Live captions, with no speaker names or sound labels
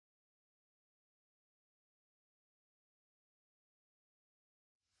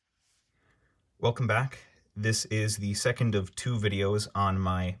Welcome back. This is the second of two videos on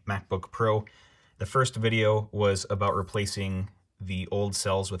my MacBook Pro. The first video was about replacing the old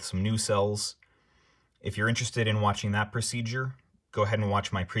cells with some new cells. If you're interested in watching that procedure, go ahead and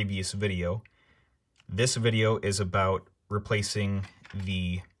watch my previous video. This video is about replacing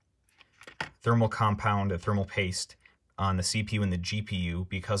the thermal compound, the thermal paste, on the CPU and the GPU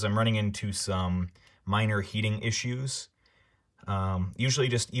because I'm running into some minor heating issues. Usually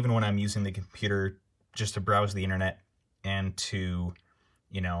just even when I'm using the computer just to browse the internet and to,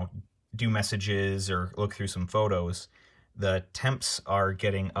 do messages or look through some photos, the temps are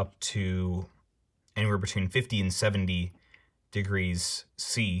getting up to anywhere between 50 and 70 degrees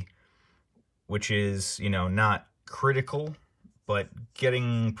C, which is, not critical, but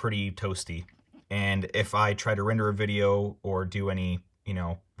getting pretty toasty. And if I try to render a video or do any,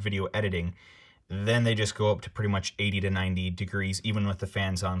 video editing, then they just go up to pretty much 80 to 90 degrees, even with the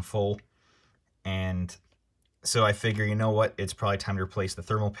fans on full. And so I figure, you know what, it's probably time to replace the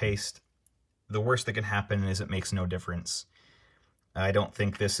thermal paste. The worst that can happen is it makes no difference. I don't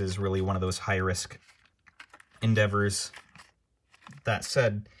think this is really one of those high-risk endeavors. That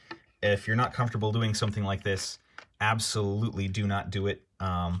said, if you're not comfortable doing something like this, absolutely do not do it.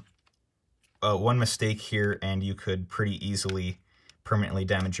 One mistake here and you could pretty easily permanently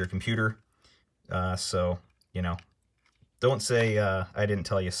damage your computer. So, don't say I didn't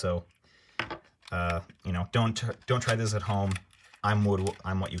tell you so. Don't try this at home. I'm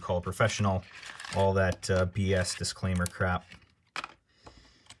what you call a professional. All that BS disclaimer crap.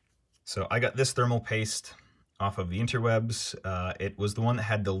 So I got this thermal paste off of the interwebs. It was the one that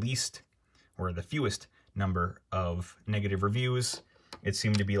had the least, or the fewest, number of negative reviews. It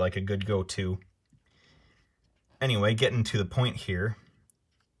seemed to be like a good go-to. Anyway, getting to the point here.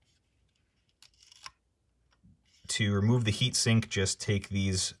 To remove the heatsink, just take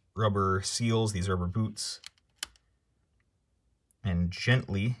these rubber seals, these rubber boots, and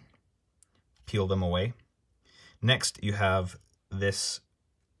gently peel them away. Next, you have this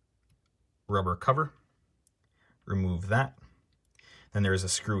rubber cover. Remove that. Then there's a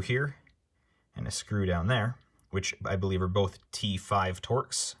screw here and a screw down there, which I believe are both T5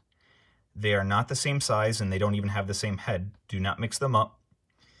 Torx. They are not the same size and they don't even have the same head. Do not mix them up.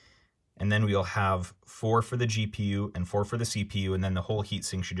 And then we'll have 4 for the GPU and 4 for the CPU, and then the whole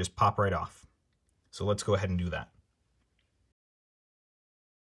heatsink should just pop right off. So let's go ahead and do that.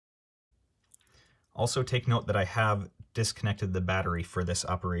 Also take note that I have disconnected the battery for this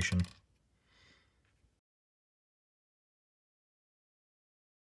operation.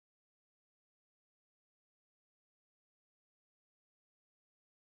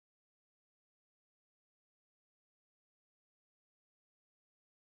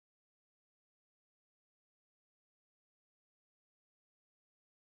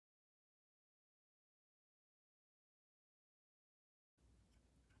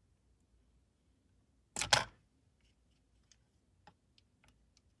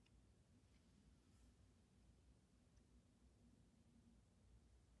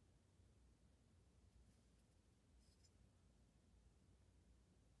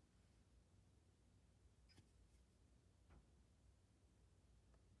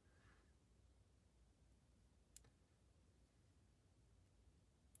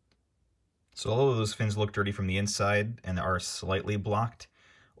 So all of those fins look dirty from the inside and are slightly blocked.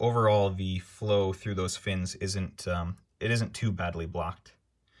 Overall, the flow through those fins isn't too badly blocked.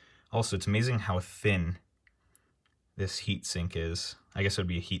 Also, it's amazing how thin this heatsink is. I guess it would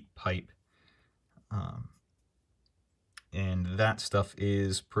be a heat pipe. And that stuff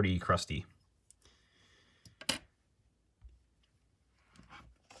is pretty crusty.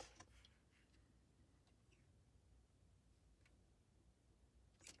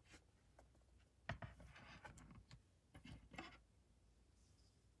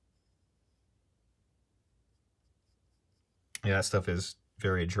 Yeah, that stuff is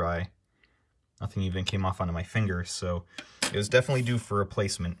very dry. Nothing even came off onto my finger, so it was definitely due for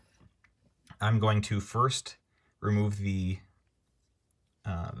replacement. I'm going to first remove the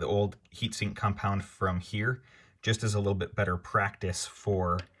old heatsink compound from here, just as a little bit better practice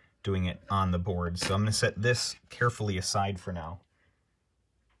for doing it on the board. So I'm going to set this carefully aside for now.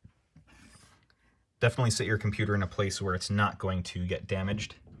 Definitely set your computer in a place where it's not going to get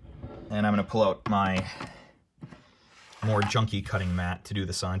damaged. And I'm going to pull out my more junky cutting mat to do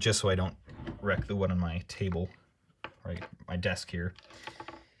this on, just so I don't wreck the wood on my table, right, my desk here.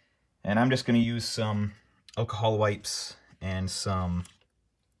 And I'm just going to use some alcohol wipes and some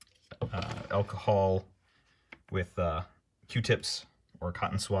alcohol with Q-tips or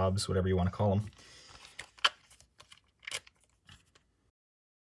cotton swabs, whatever you want to call them.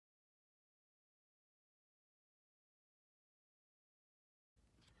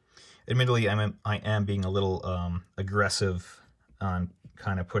 Admittedly, I am being a little aggressive on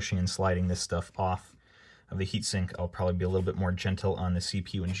kind of pushing and sliding this stuff off of the heatsink. I'll probably be a little bit more gentle on the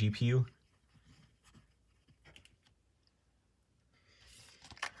CPU and GPU.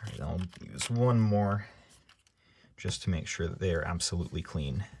 All right, I'll use one more just to make sure that they are absolutely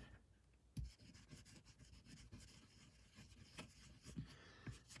clean.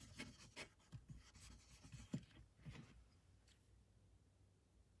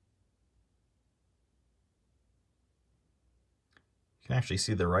 You can actually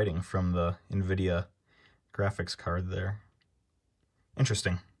see the writing from the NVIDIA graphics card there.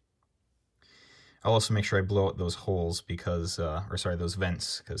 Interesting. I'll also make sure I blow out those holes because, or sorry, those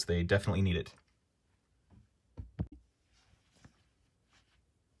vents, because they definitely need it.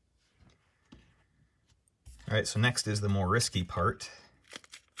 All right, so next is the more risky part.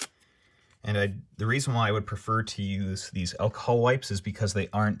 And the reason why I would prefer to use these alcohol wipes is because they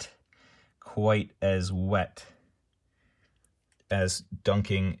aren't quite as wet as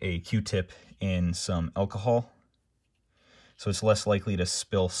dunking a Q-tip in some alcohol. So it's less likely to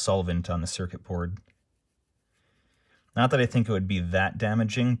spill solvent on the circuit board. Not that I think it would be that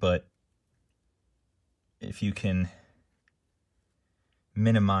damaging, but if you can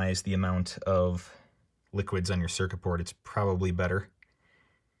minimize the amount of liquids on your circuit board, it's probably better.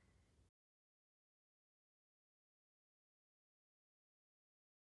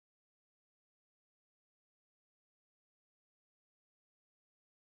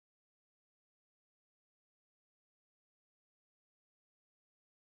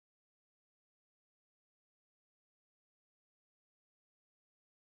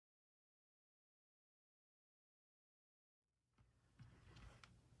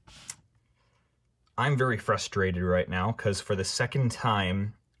 I'm very frustrated right now because for the second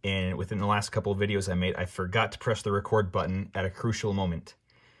time within the last couple of videos I made, I forgot to press the record button at a crucial moment.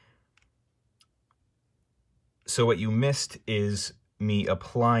 So what you missed is me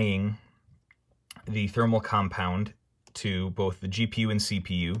applying the thermal compound to both the GPU and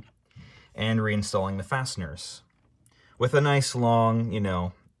CPU and reinstalling the fasteners with a nice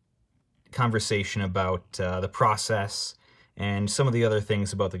long, conversation about the process and some of the other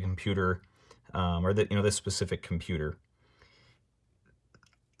things about the computer, or this specific computer.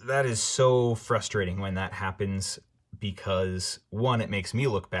 That is so frustrating when that happens because, one, it makes me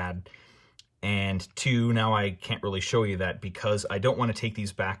look bad, and two, now I can't really show you that because I don't want to take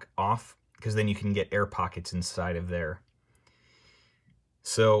these back off because then you can get air pockets inside of there.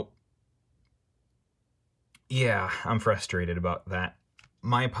 So, yeah, I'm frustrated about that.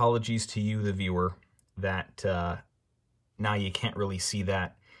 My apologies to you, the viewer, that now you can't really see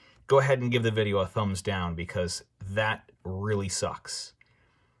that. Go ahead and give the video a thumbs down because that really sucks.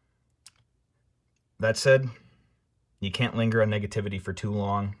 That said, you can't linger on negativity for too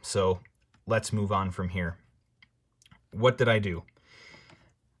long, so let's move on from here. What did I do?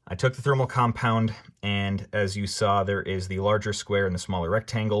 I took the thermal compound, and as you saw, there is the larger square and the smaller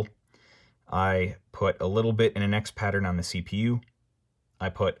rectangle. I put a little bit in an X pattern on the CPU. I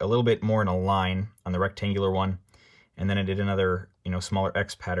put a little bit more in a line on the rectangular one, and then I did another, smaller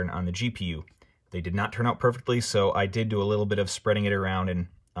X pattern on the GPU. They did not turn out perfectly, so I did do a little bit of spreading it around, and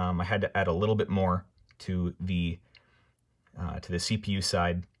I had to add a little bit more to the CPU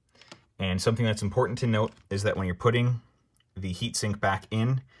side. And something that's important to note is that when you're putting the heatsink back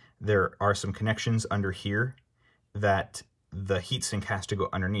in, there are some connections under here that the heatsink has to go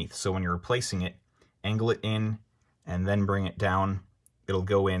underneath. So when you're replacing it, angle it in and then bring it down. It'll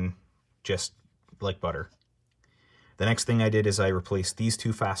go in just like butter. The next thing I did is I replaced these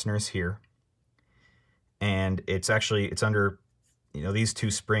two fasteners here. And it's under, these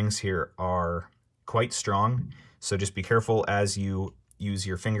two springs here are quite strong. So just be careful as you use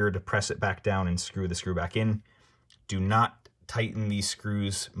your finger to press it back down and screw the screw back in. Do not tighten these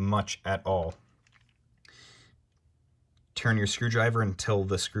screws much at all. Turn your screwdriver until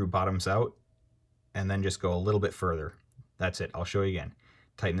the screw bottoms out, and then just go a little bit further. That's it. I'll show you again.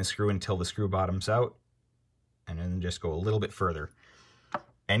 Tighten the screw until the screw bottoms out, and then just go a little bit further.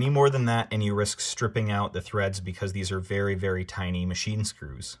 Any more than that, and you risk stripping out the threads because these are very, very tiny machine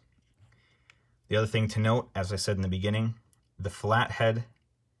screws. The other thing to note, as I said in the beginning, the flathead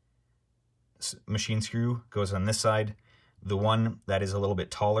machine screw goes on this side. The one that is a little bit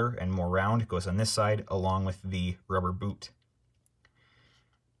taller and more round goes on this side, along with the rubber boot.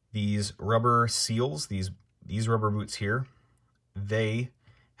 These rubber seals, these rubber boots here, they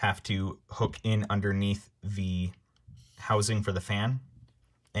have to hook in underneath the housing for the fan,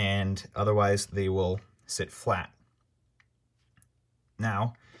 and otherwise they will sit flat.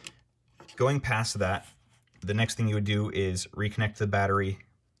 Now, going past that, the next thing you would do is reconnect the battery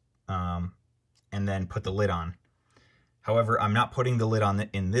and then put the lid on. However, I'm not putting the lid on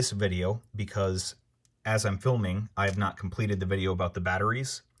in this video because as I'm filming, I have not completed the video about the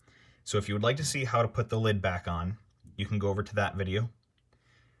batteries. So if you would like to see how to put the lid back on, you can go over to that video.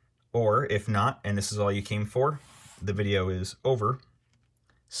 Or if not, and this is all you came for, the video is over.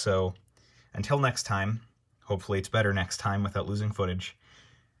 So until next time, hopefully it's better next time without losing footage.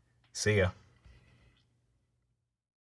 See ya.